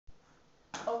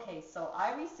Okay, so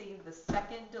I received the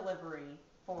second delivery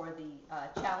for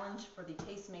the challenge, for the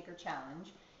Tastemaker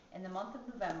challenge, and the month of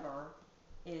November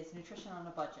is Nutrition on a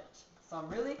Budget. So I'm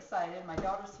really excited. My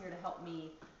daughter's here to help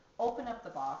me open up the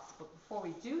box, but before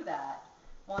we do that,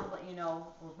 I want to let you know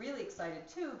we're really excited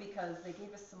too because they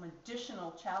gave us some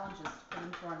additional challenges to put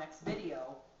into our next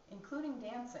video, including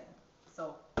dancing.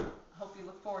 So I hope you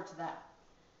look forward to that.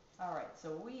 All right,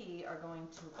 so we are going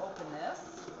to open this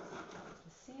to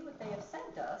see what they have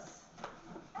sent us.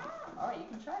 All right, you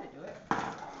can try to do it.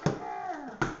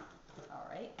 All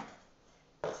right,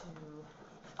 to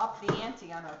up the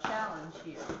ante on our challenge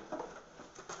here,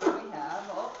 we have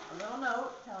a little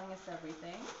note telling us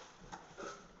everything.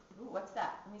 Ooh, what's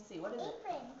that? Let me see. What is it?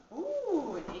 Apron.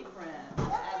 Ooh, an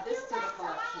apron. Add this to the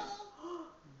collection.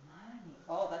 Money.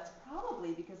 Oh, that's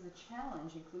probably because the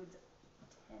challenge includes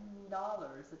 $10.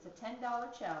 It's a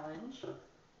 $10 challenge.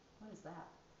 What is that?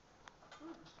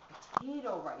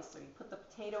 Potato ricer. You put the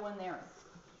potato in there.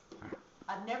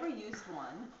 I've never used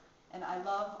one, and I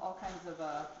love all kinds of,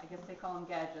 I guess they call them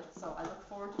gadgets, so I look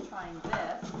forward to trying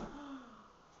this.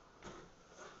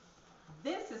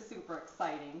 This is super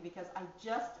exciting because I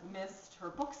just missed her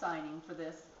book signing for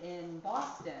this in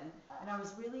Boston, and I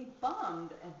was really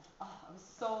bummed, and I was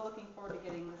so looking forward to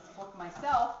getting this book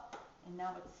myself, and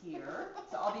now it's here.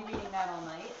 So I'll be reading that all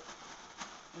night.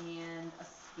 And a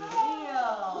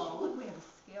scale. Look, we have a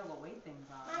scale to weigh things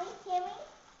on. Mommy, can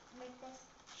we make this?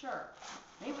 Sure.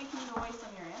 Maybe we can even weigh some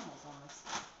of your animals on this.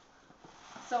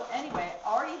 So anyway, I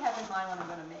already have in mind what I'm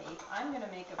going to make. I'm going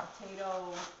to make a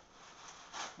potato.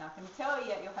 Not going to tell you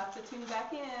yet. You'll have to tune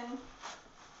back in.